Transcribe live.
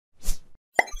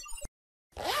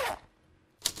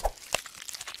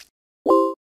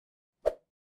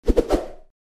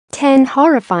10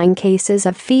 horrifying cases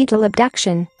of fetal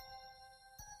abduction.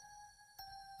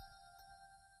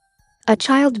 A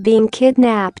child being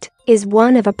kidnapped is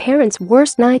one of a parent's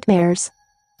worst nightmares.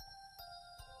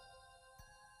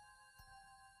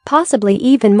 Possibly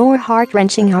even more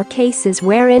heart-wrenching are cases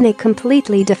wherein a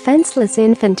completely defenseless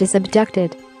infant is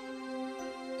abducted.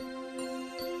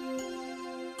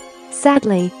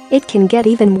 Sadly, it can get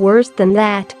even worse than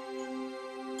that.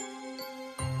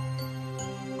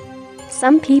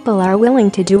 Some people are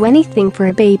willing to do anything for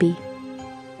a baby.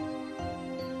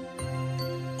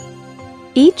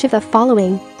 Each of the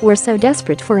following were so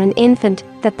desperate for an infant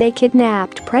that they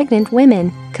kidnapped pregnant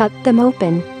women, cut them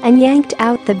open, and yanked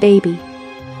out the baby.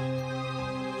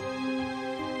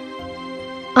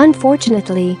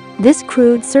 Unfortunately, this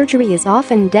crude surgery is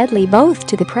often deadly both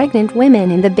to the pregnant women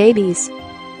and the babies.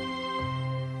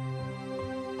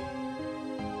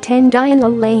 10. Dinah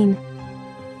Lane.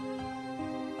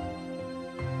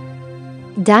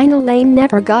 Dinah Lane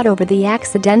never got over the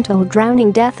accidental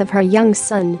drowning death of her young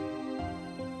son.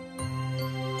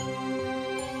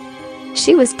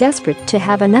 She was desperate to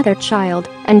have another child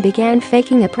and began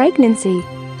faking a pregnancy.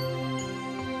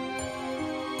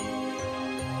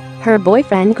 Her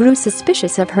boyfriend grew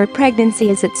suspicious of her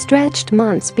pregnancy as it stretched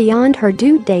months beyond her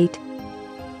due date.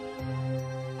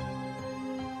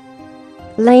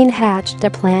 Lane hatched a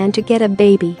plan to get a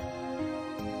baby.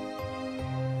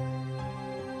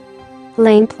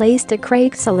 Lane placed a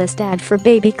Craigslist ad for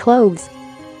baby clothes.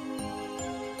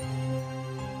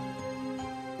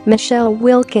 Michelle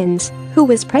Wilkins, who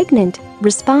was pregnant,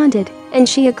 responded, and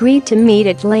she agreed to meet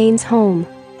at Lane's home.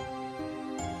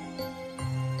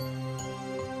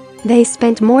 They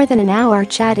spent more than an hour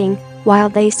chatting while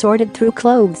they sorted through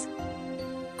clothes.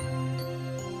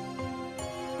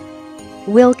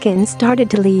 Wilkins started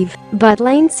to leave, but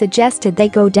Lane suggested they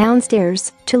go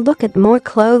downstairs to look at more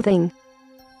clothing.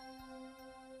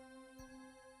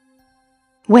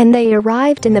 When they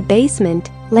arrived in the basement,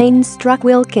 Lane struck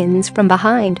Wilkins from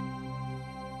behind.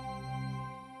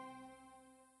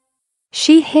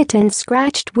 She hit and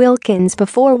scratched Wilkins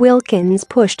before Wilkins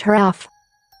pushed her off.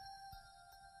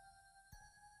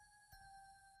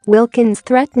 Wilkins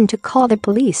threatened to call the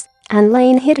police, and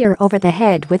Lane hit her over the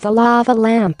head with a lava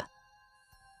lamp.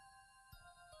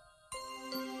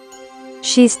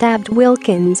 She stabbed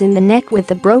Wilkins in the neck with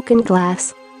the broken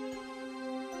glass.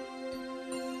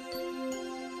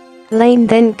 Lane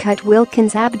then cut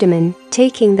Wilkins' abdomen,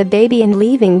 taking the baby and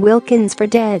leaving Wilkins for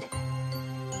dead.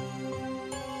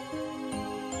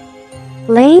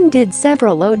 Lane did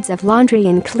several loads of laundry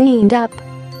and cleaned up.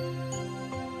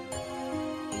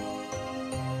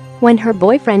 When her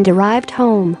boyfriend arrived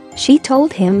home, she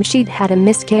told him she'd had a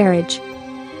miscarriage.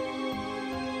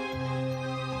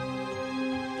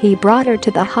 He brought her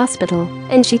to the hospital,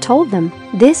 and she told them,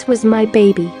 "This was my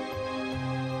baby.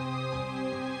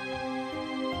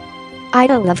 I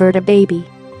delivered a baby.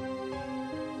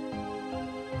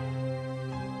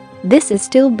 This is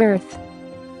stillbirth."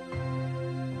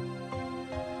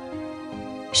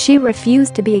 She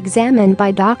refused to be examined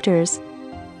by doctors.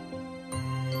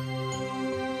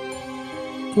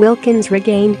 Wilkins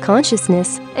regained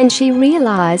consciousness, and she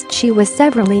realized she was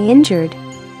severely injured.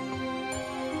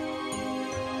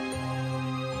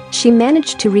 She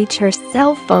managed to reach her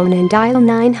cell phone and dial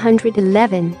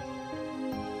 911.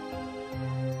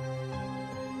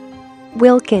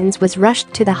 Wilkins was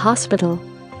rushed to the hospital.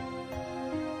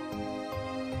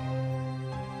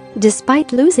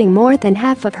 Despite losing more than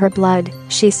half of her blood,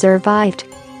 she survived.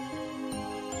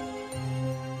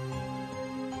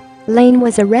 Lane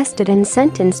was arrested and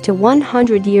sentenced to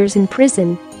 100 years in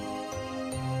prison.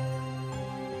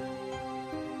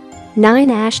 9.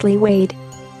 Ashley Wade.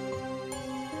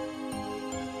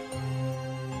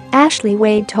 Ashley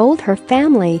Wade told her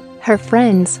family, her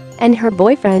friends, and her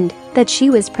boyfriend that she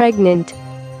was pregnant.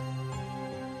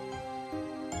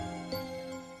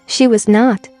 She was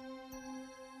not.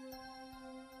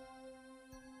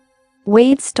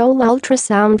 Wade stole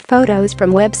ultrasound photos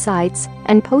from websites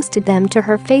and posted them to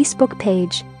her Facebook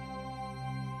page.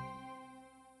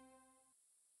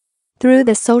 Through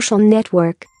the social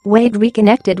network, Wade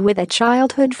reconnected with a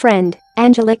childhood friend,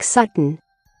 Angelique Sutton.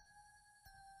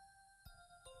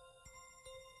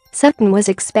 Sutton was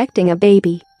expecting a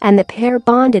baby, and the pair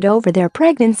bonded over their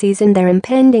pregnancies and their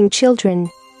impending children.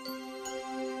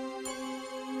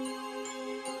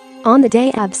 On the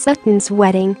day of Sutton's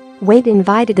wedding, Wade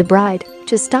invited the bride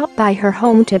to stop by her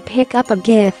home to pick up a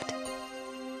gift.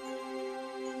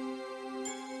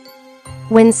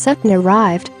 When Sutton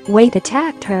arrived, Wade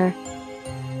attacked her.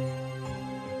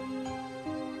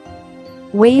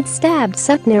 Wade stabbed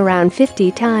Sutton around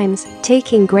 50 times,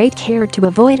 taking great care to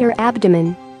avoid her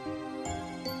abdomen.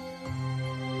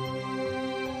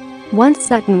 Once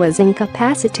Sutton was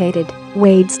incapacitated,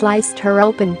 Wade sliced her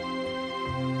open.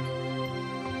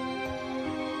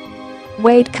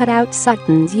 Wade cut out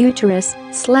Sutton's uterus,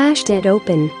 slashed it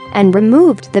open, and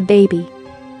removed the baby.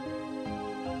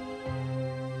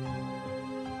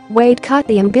 Wade cut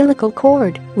the umbilical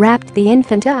cord, wrapped the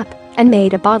infant up, and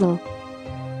made a bottle.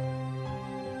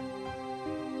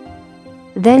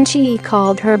 Then she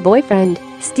called her boyfriend,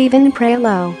 Stephen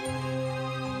Prelo.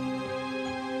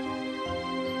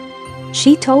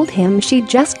 She told him she'd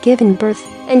just given birth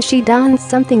and she'd done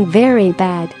something very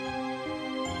bad.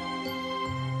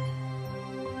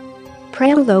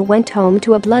 Prelo went home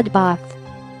to a bloodbath.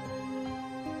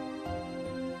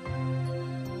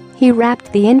 He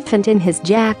wrapped the infant in his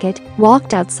jacket,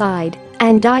 walked outside,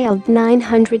 and dialed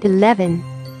 911.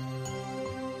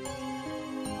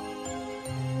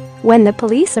 When the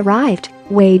police arrived,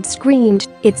 Wade screamed,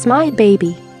 "It's my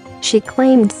baby." She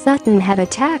claimed Sutton had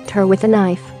attacked her with a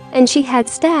knife, and she had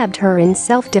stabbed her in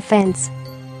self-defense.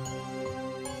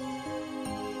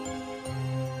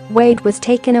 Wade was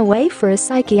taken away for a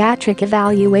psychiatric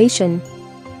evaluation.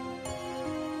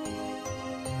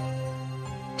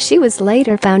 She was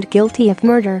later found guilty of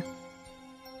murder.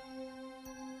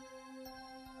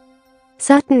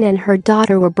 Sutton and her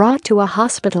daughter were brought to a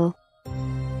hospital.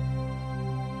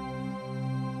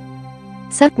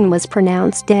 Sutton was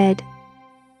pronounced dead.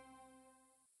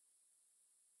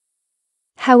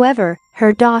 However,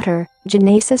 her daughter,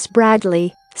 Genesis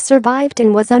Bradley, survived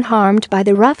and was unharmed by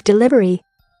the rough delivery.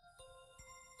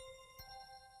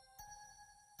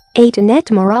 8.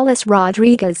 Annette Morales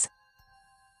Rodriguez.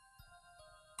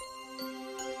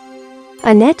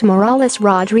 Annette Morales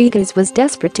Rodriguez was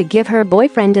desperate to give her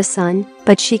boyfriend a son,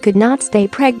 but she could not stay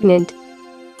pregnant.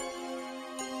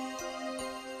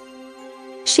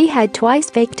 She had twice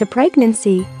faked a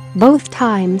pregnancy. Both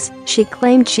times, she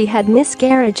claimed she had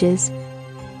miscarriages.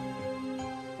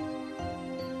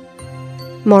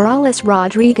 Morales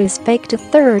Rodriguez faked a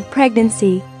third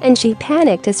pregnancy, and she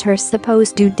panicked as her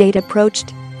supposed due date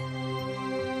approached.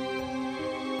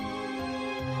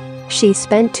 She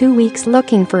spent 2 weeks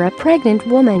looking for a pregnant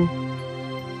woman.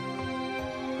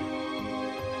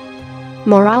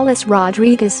 Morales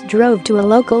Rodriguez drove to a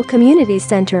local community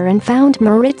center and found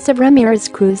Maritza Ramirez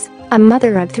Cruz, a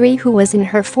mother of 3 who was in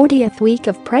her 40th week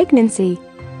of pregnancy.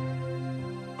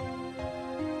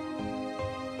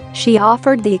 She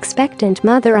offered the expectant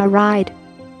mother a ride.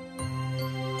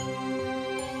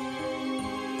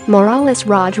 Morales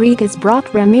Rodriguez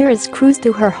brought Ramirez Cruz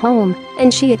to her home,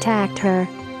 and she attacked her.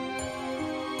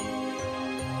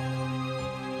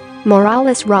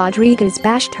 Morales Rodriguez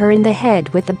bashed her in the head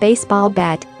with a baseball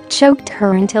bat, choked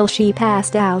her until she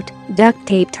passed out, duct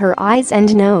taped her eyes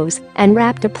and nose, and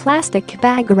wrapped a plastic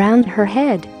bag around her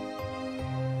head.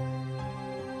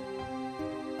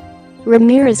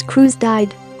 Ramirez Cruz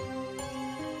died.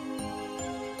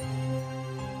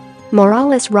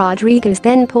 Morales Rodriguez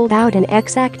then pulled out an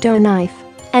X-Acto knife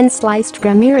and sliced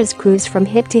Ramirez Cruz from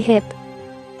hip to hip.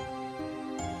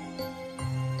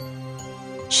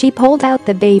 She pulled out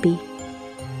the baby.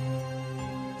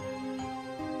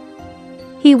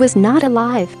 He was not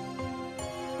alive.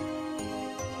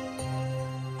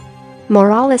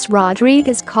 Morales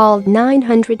Rodriguez called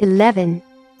 911.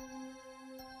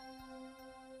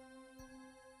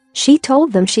 She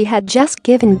told them she had just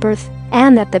given birth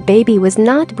and that the baby was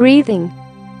not breathing.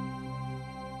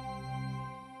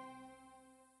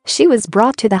 She was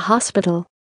brought to the hospital.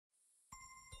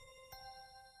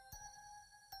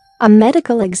 A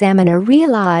medical examiner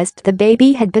realized the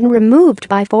baby had been removed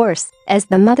by force, as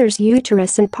the mother's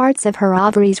uterus and parts of her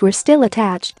ovaries were still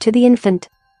attached to the infant.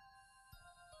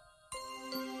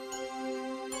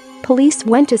 Police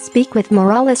went to speak with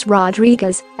Morales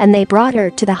Rodriguez, and they brought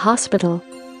her to the hospital.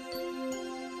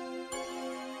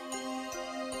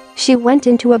 She went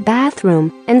into a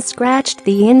bathroom and scratched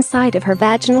the inside of her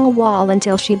vaginal wall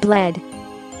until she bled.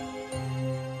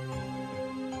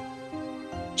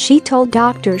 She told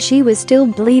doctors she was still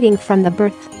bleeding from the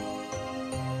birth.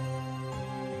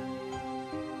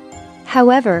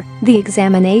 However, the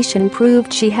examination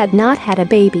proved she had not had a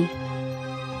baby.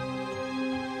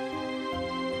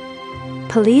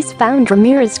 Police found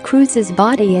Ramirez Cruz's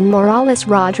body in Morales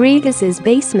Rodriguez's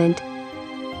basement.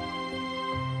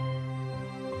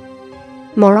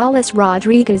 Morales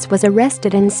Rodriguez was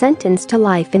arrested and sentenced to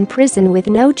life in prison with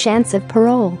no chance of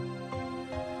parole.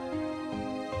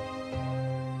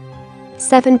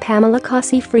 7. Pamela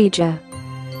Causey-Fregia.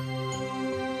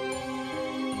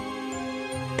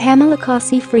 Pamela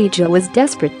Causey-Fregia was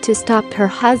desperate to stop her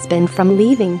husband from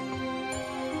leaving.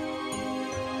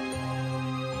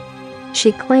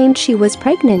 She claimed she was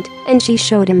pregnant, and she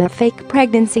showed him a fake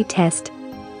pregnancy test.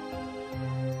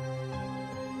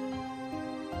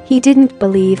 he didn't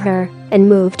believe her and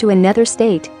moved to another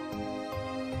state.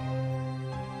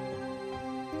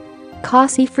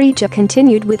 Causey-Fregia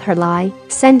continued with her lie,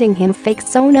 sending him fake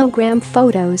sonogram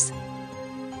photos.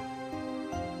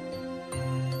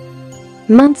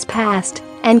 Months passed,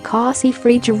 and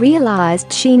Causey-Fregia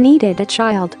realized she needed a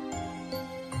child.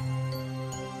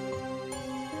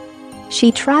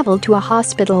 She traveled to a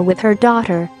hospital with her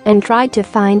daughter and tried to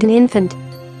find an infant.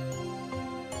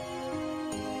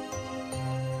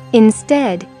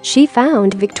 Instead, she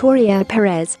found Victoria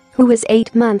Perez, who was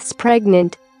 8 months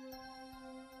pregnant.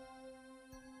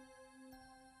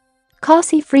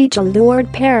 Causey-Fregia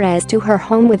lured Perez to her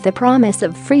home with the promise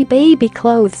of free baby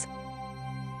clothes.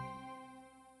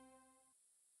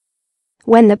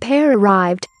 When the pair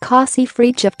arrived,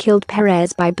 Causey-Fregia killed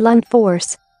Perez by blunt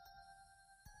force.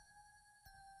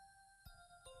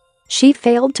 She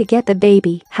failed to get the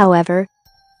baby, however.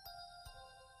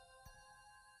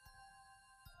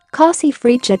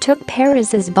 Causey-Fregia took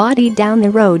Perez's body down the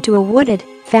road to a wooded,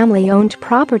 family-owned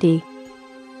property.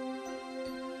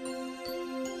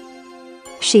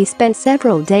 She spent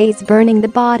several days burning the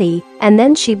body, and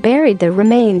then she buried the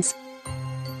remains.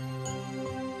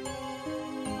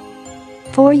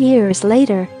 4 years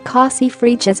later,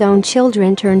 Causey-Fregia's own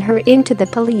children turned her into the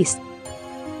police.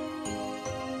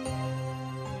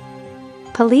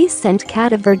 Police sent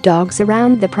cadaver dogs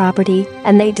around the property,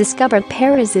 and they discovered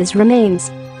Perez's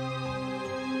remains.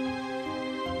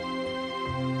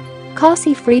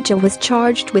 Causey-Fregia was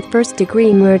charged with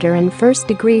first-degree murder and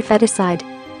first-degree feticide.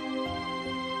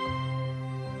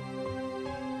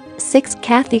 6.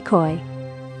 Kathy Coy.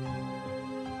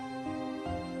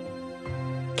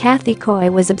 Kathy Coy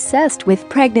was obsessed with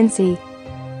pregnancy.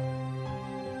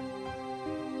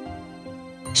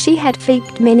 She had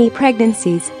faked many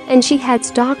pregnancies, and she had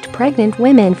stalked pregnant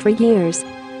women for years.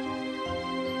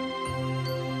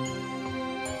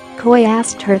 Coy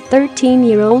asked her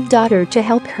 13-year-old daughter to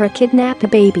help her kidnap a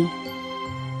baby.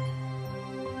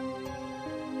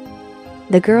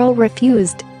 The girl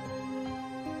refused.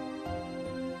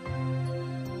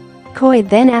 Coy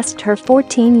then asked her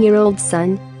 14-year-old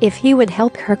son if he would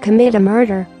help her commit a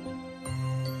murder.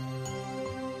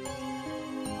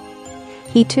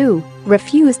 He too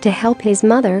refused to help his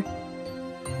mother.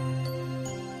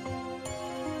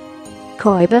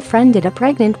 Coy befriended a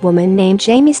pregnant woman named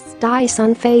Jamie Stice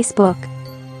on Facebook.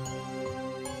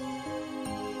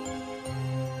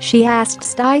 She asked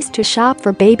Stice to shop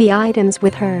for baby items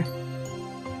with her.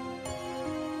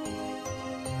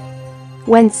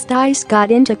 When Stice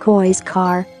got into Coy's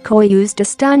car, Coy used a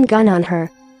stun gun on her.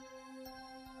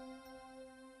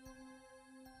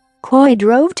 Coy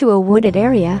drove to a wooded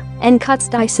area and cut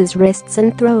Stice's wrists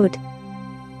and throat.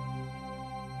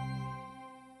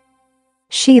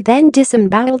 She then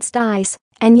disemboweled Stice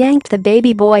and yanked the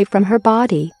baby boy from her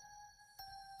body.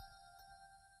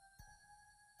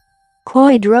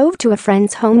 Coy drove to a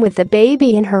friend's home with the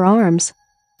baby in her arms.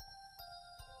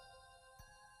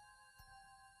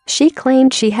 She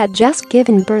claimed she had just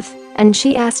given birth, and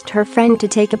she asked her friend to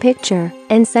take a picture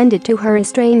and send it to her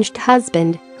estranged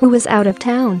husband, who was out of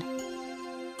town.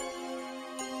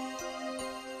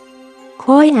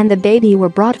 Coy and the baby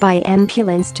were brought by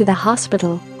ambulance to the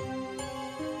hospital.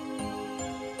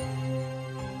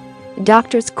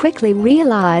 Doctors quickly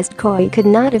realized Coy could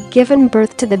not have given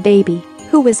birth to the baby,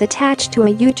 who was attached to a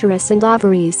uterus and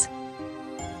ovaries.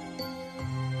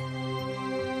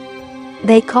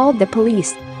 They called the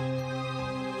police.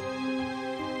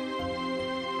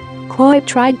 Coy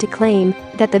tried to claim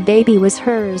that the baby was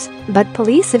hers, but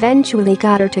police eventually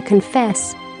got her to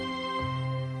confess.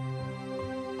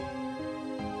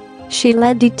 She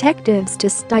led detectives to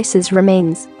Stice's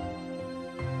remains.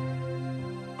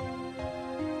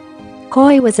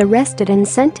 Coy was arrested and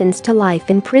sentenced to life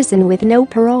in prison with no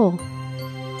parole.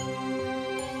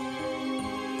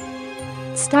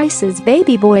 Stice's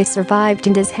baby boy survived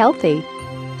and is healthy.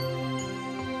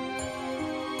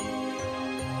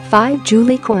 5.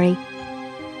 Julie Corey.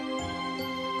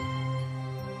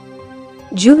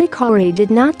 Julie Corey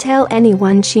did not tell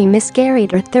anyone she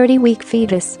miscarried her 30-week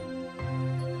fetus.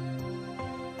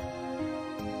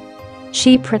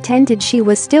 She pretended she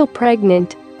was still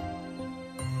pregnant.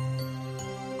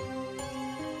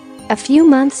 A few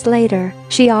months later,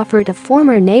 she offered a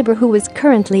former neighbor who was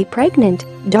currently pregnant,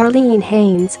 Darlene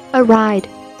Haynes, a ride.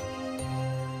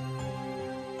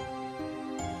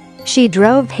 She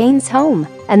drove Haynes home,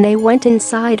 and they went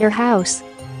inside her house.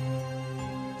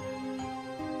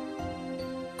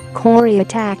 Corey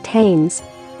attacked Haynes.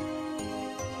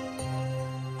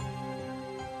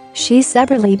 She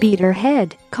severely beat her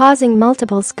head, causing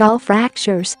multiple skull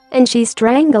fractures, and she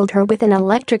strangled her with an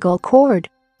electrical cord.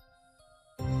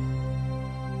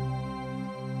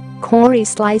 Corey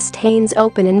sliced Haynes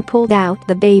open and pulled out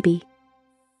the baby.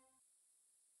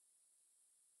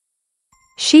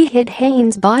 She hid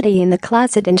Haynes' body in the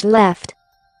closet and left.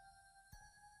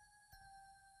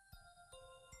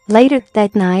 Later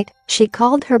that night, she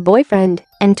called her boyfriend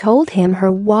and told him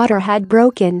her water had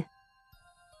broken.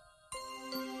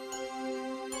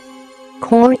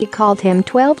 Corey called him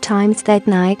 12 times that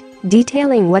night,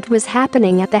 detailing what was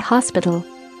happening at the hospital.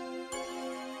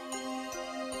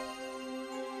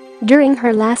 During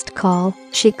her last call,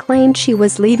 she claimed she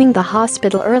was leaving the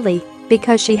hospital early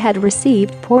because she had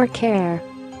received poor care.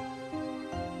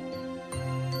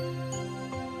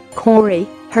 Corey,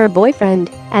 her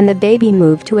boyfriend, and the baby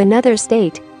moved to another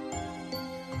state.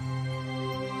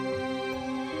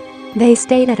 They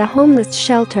stayed at a homeless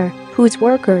shelter, whose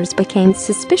workers became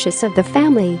suspicious of the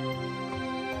family.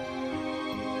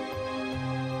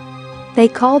 They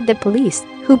called the police,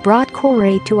 who brought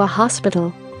Corey to a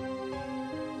hospital.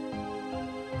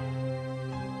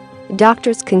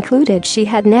 Doctors concluded she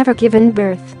had never given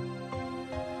birth.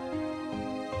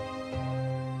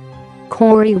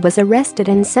 Corey was arrested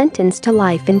and sentenced to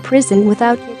life in prison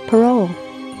without parole.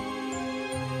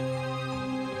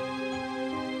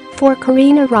 For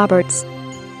Karina Roberts.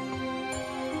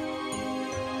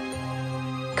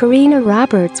 Karina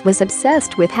Roberts was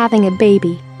obsessed with having a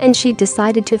baby, and she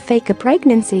decided to fake a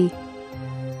pregnancy.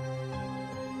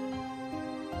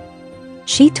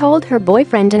 She told her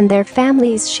boyfriend and their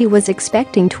families she was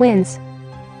expecting twins.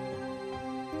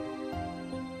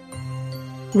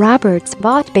 Roberts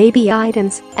bought baby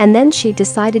items, and then she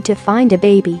decided to find a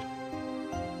baby.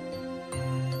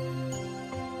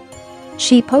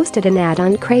 She posted an ad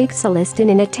on Craigslist in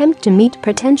an attempt to meet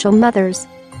potential mothers.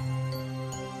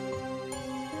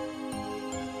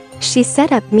 She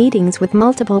set up meetings with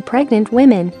multiple pregnant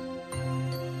women.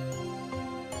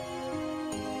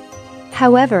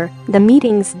 However, the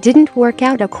meetings didn't work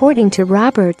out according to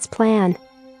Roberts' plan.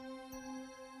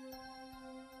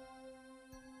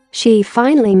 She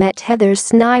finally met Heather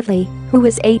Snively, who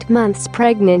was 8 months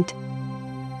pregnant.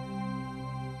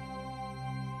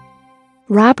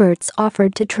 Roberts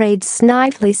offered to trade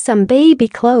Snively some baby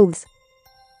clothes.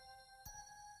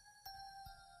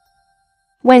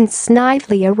 When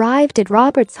Snively arrived at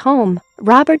Roberts' home,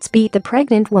 Roberts beat the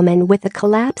pregnant woman with a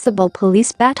collapsible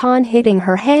police baton, hitting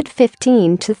her head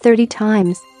 15 to 30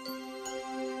 times.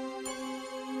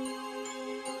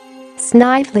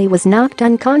 Snively was knocked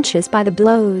unconscious by the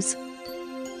blows.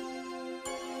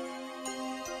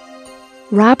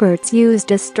 Roberts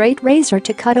used a straight razor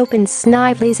to cut open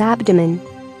Snively's abdomen.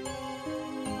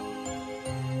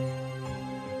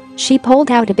 She pulled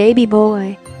out a baby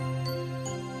boy.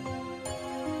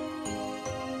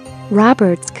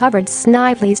 Roberts covered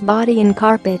Snively's body in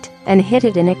carpet and hid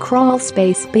it in a crawl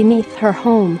space beneath her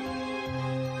home.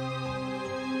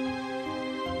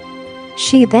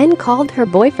 She then called her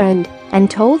boyfriend and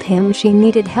told him she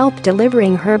needed help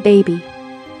delivering her baby.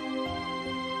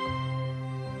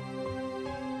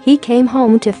 He came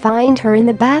home to find her in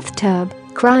the bathtub,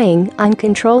 crying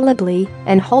uncontrollably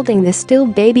and holding the still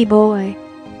baby boy.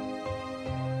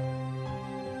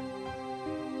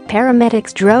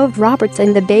 Paramedics drove Roberts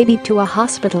and the baby to a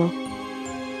hospital.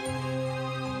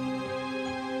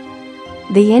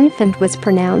 The infant was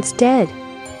pronounced dead.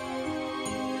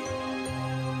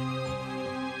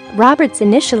 Roberts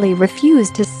initially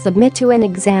refused to submit to an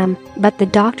exam, but the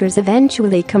doctors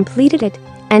eventually completed it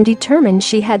and determined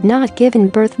she had not given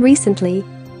birth recently.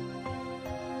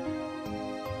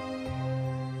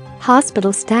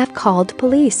 Hospital staff called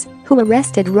police, who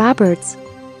arrested Roberts.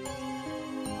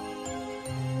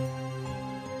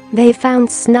 They found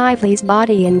Snively's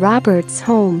body in Roberts'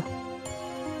 home.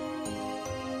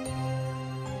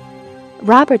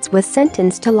 Roberts was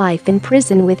sentenced to life in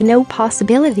prison with no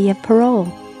possibility of parole.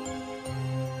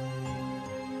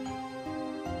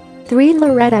 3.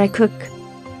 Loretta Cook.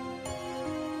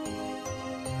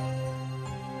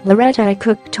 Loretta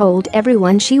Cook told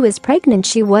everyone she was pregnant.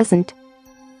 She wasn't.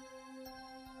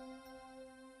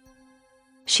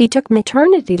 She took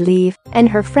maternity leave, and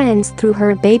her friends threw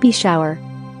her a baby shower.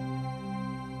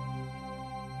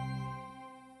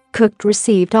 Cook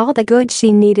received all the goods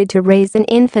she needed to raise an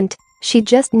infant. She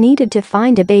just needed to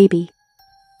find a baby.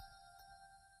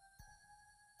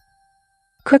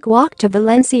 Cook walked to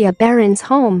Valencia Barron's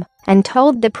home and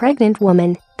told the pregnant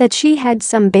woman that she had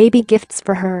some baby gifts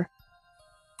for her.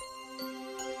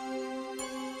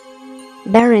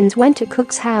 Barron's went to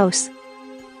Cook's house.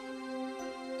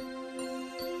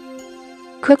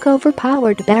 Cook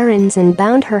overpowered Barron's and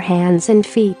bound her hands and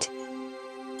feet.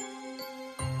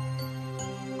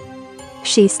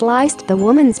 She sliced the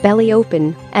woman's belly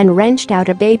open and wrenched out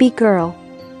a baby girl.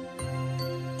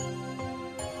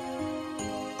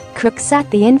 Cook sat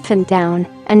the infant down,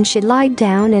 and she lied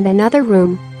down in another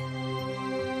room.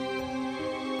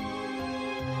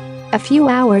 A few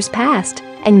hours passed,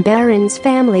 and Baron's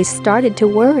family started to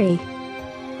worry.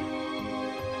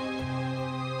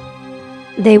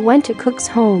 They went to Cook's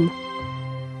home.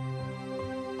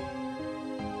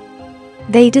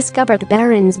 They discovered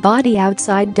Baron's body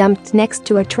outside, dumped next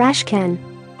to a trash can.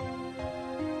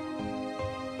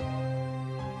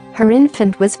 Her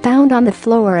infant was found on the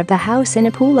floor of the house in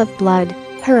a pool of blood.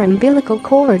 Her umbilical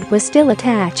cord was still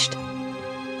attached.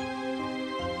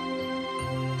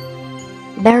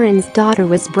 Baron's daughter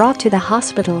was brought to the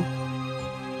hospital.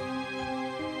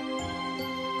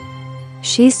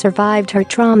 She survived her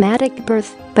traumatic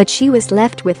birth, but she was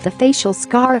left with the facial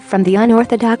scar from the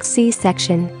unorthodox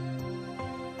C-section.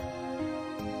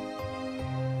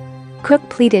 Cook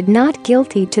pleaded not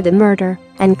guilty to the murder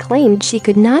and claimed she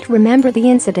could not remember the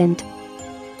incident.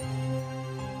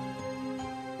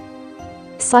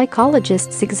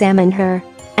 Psychologists examined her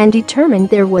and determined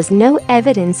there was no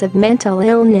evidence of mental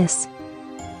illness.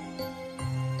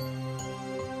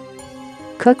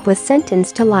 Cook was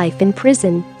sentenced to life in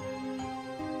prison.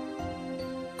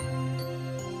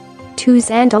 To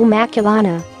Zandel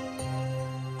Maculana.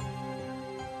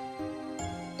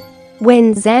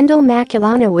 When Zandel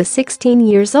Maculana was 16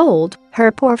 years old,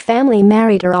 her poor family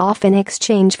married her off in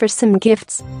exchange for some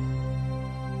gifts.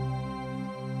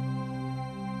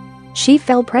 She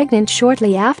fell pregnant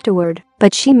shortly afterward,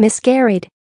 but she miscarried.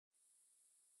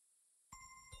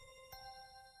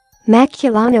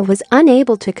 Maculana was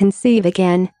unable to conceive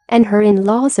again, and her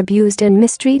in-laws abused and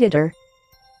mistreated her.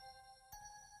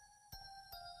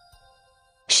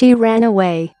 She ran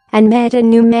away and met a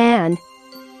new man.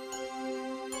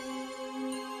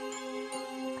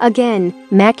 Again,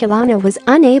 Maculana was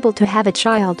unable to have a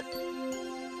child.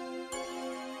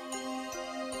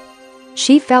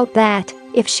 She felt that,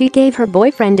 if she gave her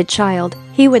boyfriend a child,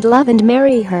 he would love and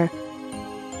marry her.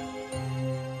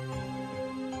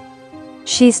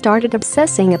 She started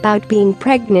obsessing about being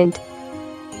pregnant.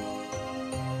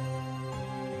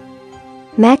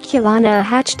 Maculana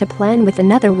hatched a plan with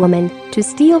another woman to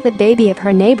steal the baby of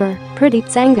her neighbor, Pretty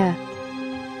Tsanga.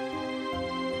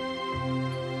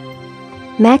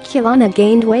 Maculana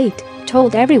gained weight,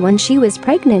 told everyone she was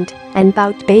pregnant, and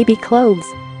bought baby clothes.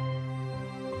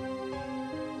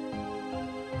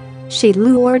 She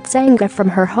lured Tsanga from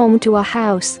her home to a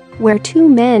house where two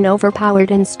men overpowered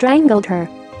and strangled her.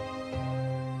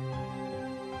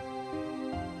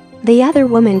 The other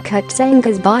woman cut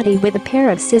Tsanga's body with a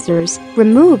pair of scissors,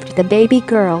 removed the baby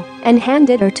girl, and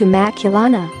handed her to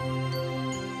Maculana.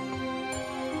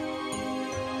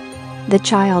 The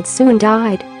child soon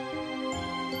died.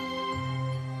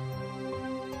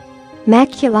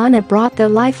 Maculana brought the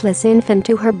lifeless infant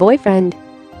to her boyfriend.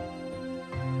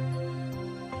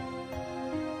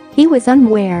 He was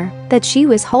unaware that she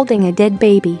was holding a dead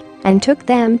baby and took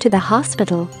them to the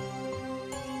hospital.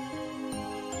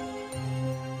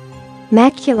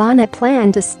 Maculana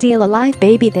planned to steal a live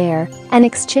baby there and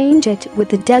exchange it with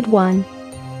the dead one.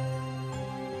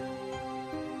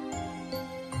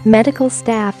 Medical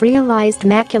staff realized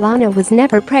Maculana was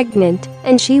never pregnant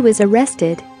and she was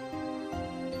arrested.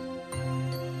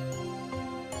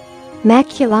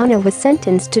 Maculana was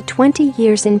sentenced to 20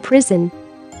 years in prison.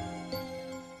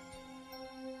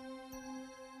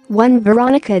 1.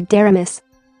 Veronica Deramus.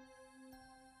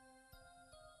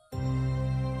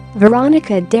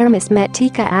 Veronica Deramus met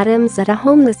Tika Adams at a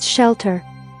homeless shelter.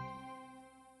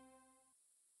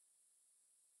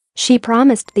 She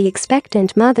promised the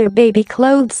expectant mother baby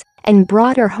clothes and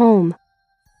brought her home.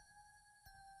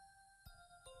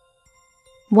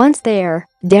 Once there,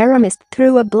 Deramus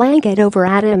threw a blanket over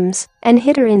Adams and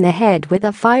hit her in the head with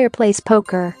a fireplace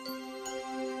poker.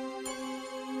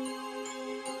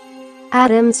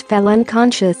 Adams fell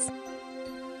unconscious.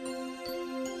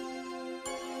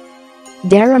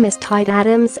 Deramus tied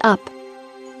Adams up.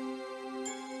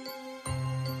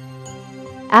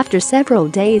 After several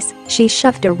days, she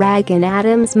shoved a rag in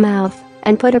Adams' mouth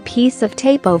and put a piece of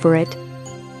tape over it.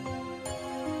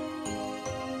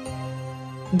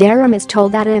 Deramus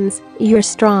told Adams, "You're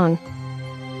strong.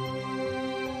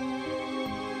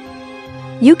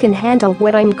 You can handle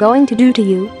what I'm going to do to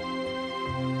you."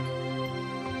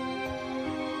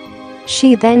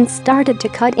 She then started to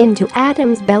cut into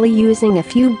Adams' belly using a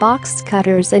few box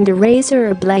cutters and a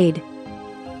razor blade.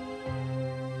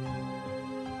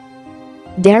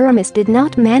 Deramus did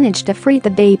not manage to free the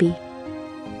baby.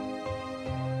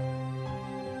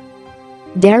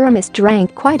 Deramus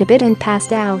drank quite a bit and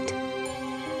passed out.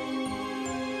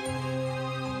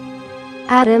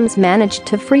 Adams managed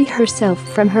to free herself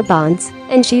from her bonds,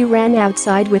 and she ran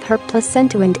outside with her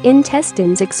placenta and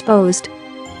intestines exposed.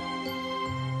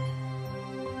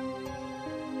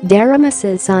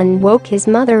 Daramis's son woke his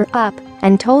mother up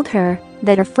and told her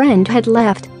that a friend had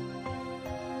left.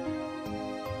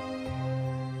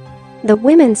 The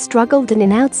women struggled in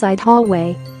an outside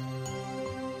hallway.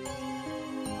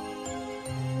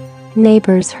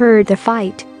 Neighbors heard the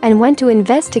fight and went to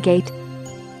investigate.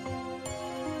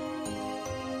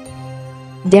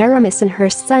 Daramis and her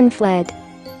son fled.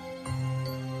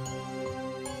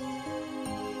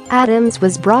 Adams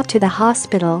was brought to the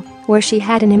hospital, where she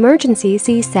had an emergency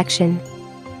C-section.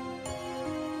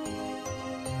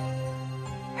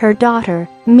 Her daughter,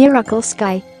 Miracle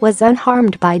Sky, was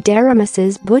unharmed by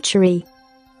Daramis's butchery.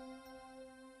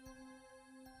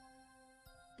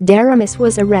 Daramis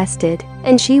was arrested,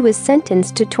 and she was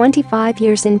sentenced to 25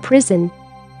 years in prison.